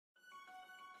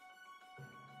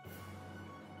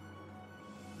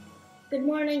Good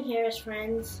morning, Harris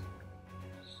friends.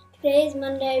 Today is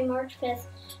Monday, March 5th.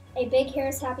 A big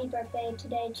Harris happy birthday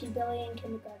today to Billy in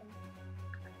kindergarten.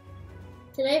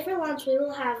 Today for lunch we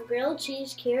will have grilled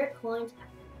cheese, carrot coins,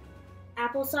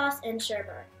 applesauce, and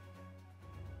sherbet.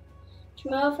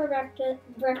 Tomorrow for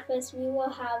breakfast we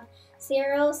will have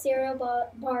cereal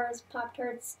bars,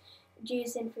 Pop-Tarts,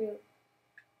 juice, and fruit.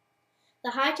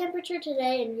 The high temperature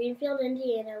today in Greenfield,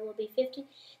 Indiana will be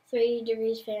 53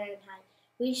 degrees Fahrenheit.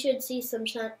 We should see some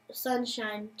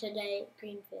sunshine today,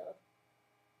 Greenfield.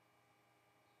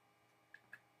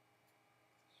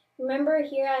 Remember,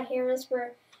 here at Harris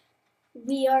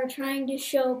we are trying to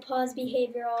show pause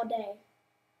behavior all day.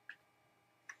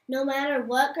 No matter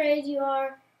what grade you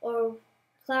are or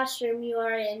classroom you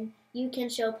are in, you can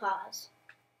show pause.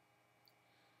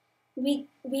 We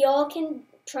all can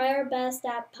try our best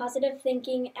at positive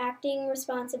thinking, acting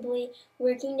responsibly,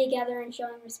 working together, and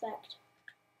showing respect.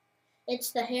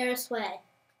 It's the Harris way.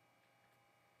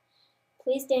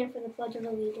 Please stand for the Pledge of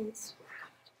Allegiance.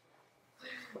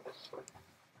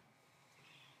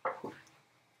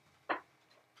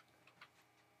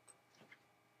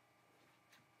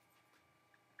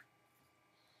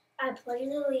 I pledge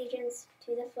allegiance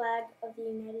to the flag of the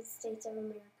United States of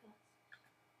America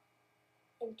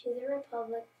and to the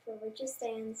republic for which it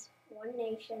stands, one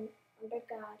nation, under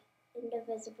God,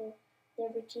 indivisible,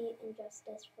 liberty and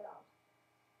justice for all.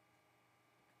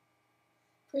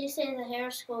 Please say the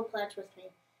Harris School Pledge with me.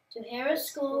 To Harris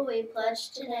School we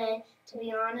pledge today to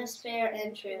be honest, fair,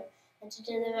 and true, and to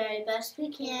do the very best we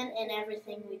can in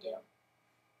everything we do.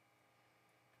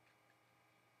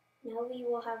 Now we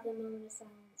will have the moment of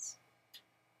silence.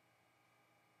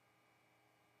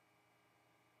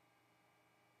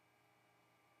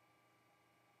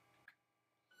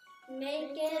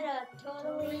 Make it a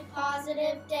totally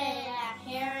positive day at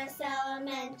Harris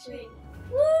Elementary.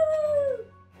 Woo!